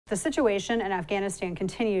the situation in Afghanistan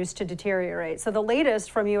continues to deteriorate. So the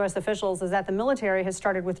latest from U.S. officials is that the military has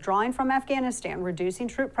started withdrawing from Afghanistan, reducing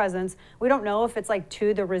troop presence. We don't know if it's like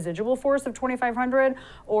to the residual force of 2,500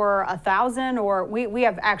 or 1,000, or we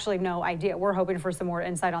have actually no idea. We're hoping for some more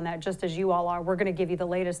insight on that, just as you all are. We're going to give you the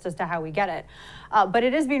latest as to how we get it. But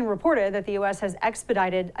it is being reported that the U.S. has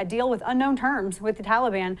expedited a deal with unknown terms with the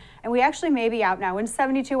Taliban, and we actually may be out now in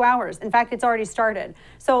 72 hours. In fact, it's already started.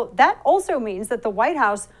 So that also means that the White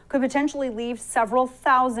House could potentially leave several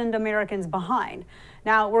thousand Americans behind.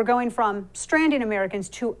 Now, we're going from stranding Americans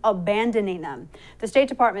to abandoning them. The State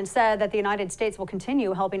Department said that the United States will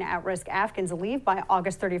continue helping at-risk Afghans leave by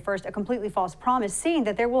August 31st, a completely false promise, seeing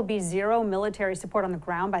that there will be zero military support on the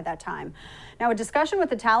ground by that time. Now, a discussion with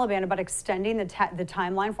the Taliban about extending the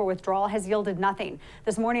timeline for withdrawal has yielded nothing.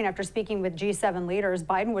 This morning, after speaking with G7 leaders,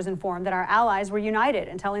 Biden was informed that our allies were united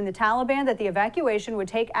in telling the Taliban that the evacuation would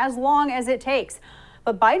take as long as it takes.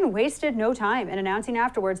 But Biden wasted no time in announcing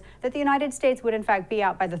afterwards that the United States would in fact be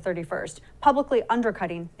out by the 31st, publicly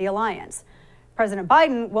undercutting the alliance. President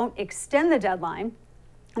Biden won't extend the deadline,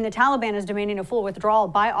 and the Taliban is demanding a full withdrawal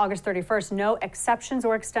by August 31st, no exceptions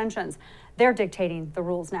or extensions. They're dictating the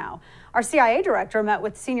rules now. Our CIA director met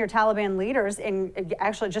with senior Taliban leaders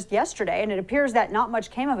actually just yesterday, and it appears that not much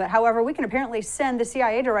came of it. However, we can apparently send the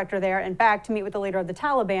CIA director there and back to meet with the leader of the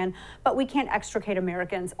Taliban, but we can't extricate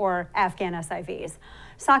Americans or Afghan SIVs.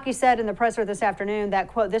 Psaki said in the presser this afternoon that,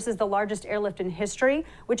 quote, "This is the largest airlift in history,"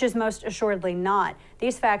 which is most assuredly not.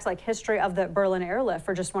 These facts, like history of the Berlin airlift,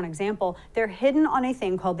 for just one example, they're hidden on a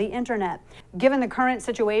thing called the internet. Given the current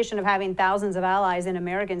situation of having thousands of allies and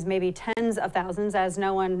Americans, maybe tens of thousands, as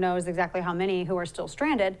no one knows exactly how many who are still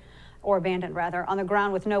stranded, or abandoned rather, on the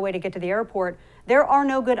ground with no way to get to the airport, there are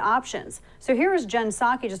no good options. So here is Jen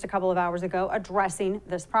Psaki just a couple of hours ago addressing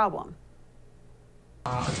this problem. A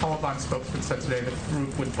Taliban spokesman said today that the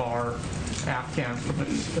group would bar Afghans from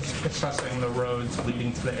accessing the roads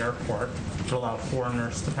leading to the airport to allow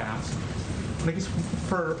foreigners to pass. And I guess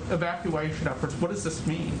for evacuation efforts, what does this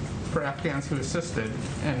mean for Afghans who assisted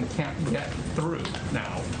and can't get through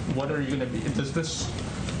now? What are you going to be? Does this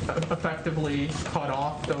effectively cut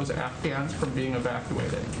off those Afghans from being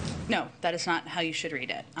evacuated? No, that is not how you should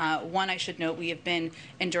read it. One, I should note we have been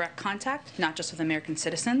in direct contact, not just with American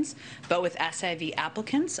citizens, but with SIV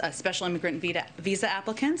applicants, special immigrant visa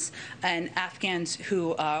applicants, and Afghans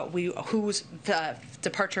whose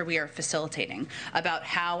departure we are facilitating about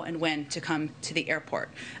how and when to come to the airport.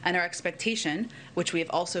 And our expectation, which we have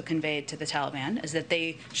also conveyed to the Taliban, is that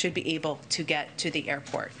they should be able to get to the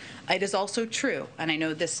airport. It is also true, and I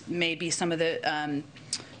know this may be some of the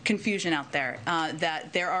confusion out there,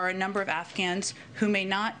 that there are a number of Afghans who may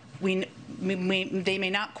not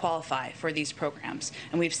qualify for these programs.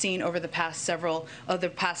 And we've seen over the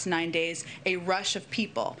past 9 days a rush of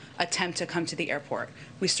people attempt to come to the airport.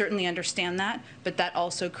 We certainly understand that, but that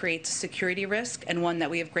also creates a security risk, and one that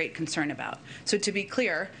we have great concern about. So to be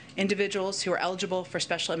clear, individuals who are eligible for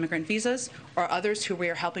special immigrant visas or others who we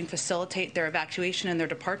are helping facilitate their evacuation and their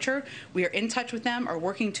departure, we are in touch with them or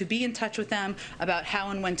working to be in touch with them about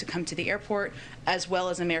how and when to come to the airport, as well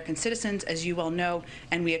as American citizens, as you well know,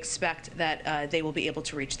 and we expect that they will be able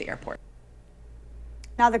to reach the airport.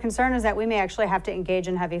 Now, the concern is that we may actually have to engage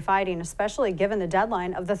in heavy fighting, especially given the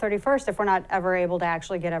deadline of the 31st, if we're not ever able to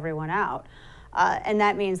actually get everyone out. And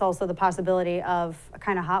that means also the possibility of a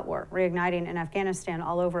kind of hot war reigniting in Afghanistan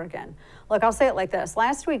all over again. Look, I'll say it like this.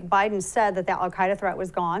 Last week, Biden said that the al-Qaeda threat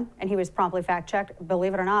was gone, and he was promptly fact-checked,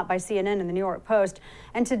 believe it or not, by CNN and the New York Post.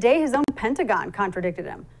 And today, his own Pentagon contradicted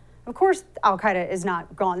him. Of course, al-Qaeda is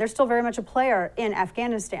not gone. They're still very much a player in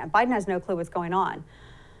Afghanistan. Biden has no clue what's going on.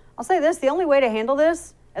 I'll say this, the only way to handle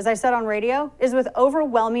this, as I said on radio, is with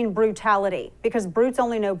overwhelming brutality, because brutes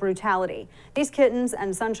only know brutality. These kittens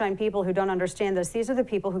and sunshine people who don't understand this, these are the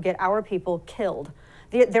people who get our people killed.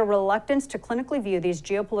 Their reluctance to clinically view these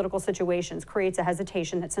geopolitical situations creates a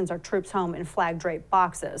hesitation that sends our troops home in flag-draped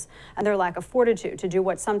boxes. And their lack of fortitude to do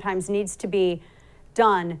what sometimes needs to be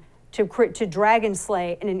done to dragon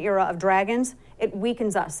slay in an era of dragons, it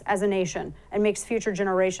weakens us as a nation and makes future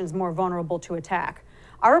generations more vulnerable to attack.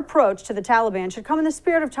 Our approach to the Taliban should come in the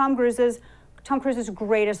spirit of Tom Cruise's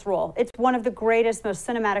greatest role. It's one of the greatest, most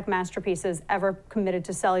cinematic masterpieces ever committed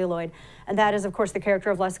to celluloid, and that is, of course, the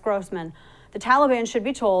character of Les Grossman. The Taliban should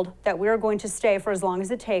be told that we are going to stay for as long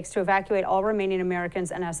as it takes to evacuate all remaining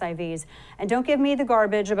Americans and SIVs. And don't give me the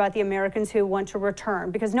garbage about the Americans who want to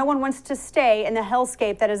return, because no one wants to stay in the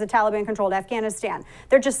hellscape that is a Taliban-controlled Afghanistan.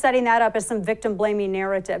 They're just setting that up as some victim-blaming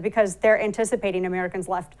narrative because they're anticipating Americans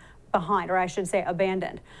left behind, or I should say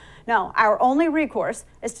abandoned. No, our only recourse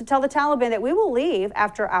is to tell the Taliban that we will leave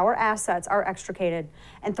after our assets are extricated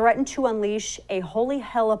and threaten to unleash a holy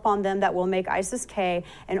hell upon them that will make ISIS-K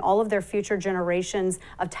and all of their future generations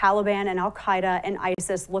of Taliban and Al-Qaeda and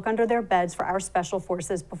ISIS look under their beds for our special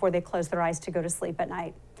forces before they close their eyes to go to sleep at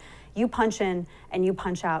night. You punch in and you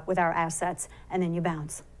punch out with our assets, and then you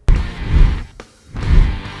bounce.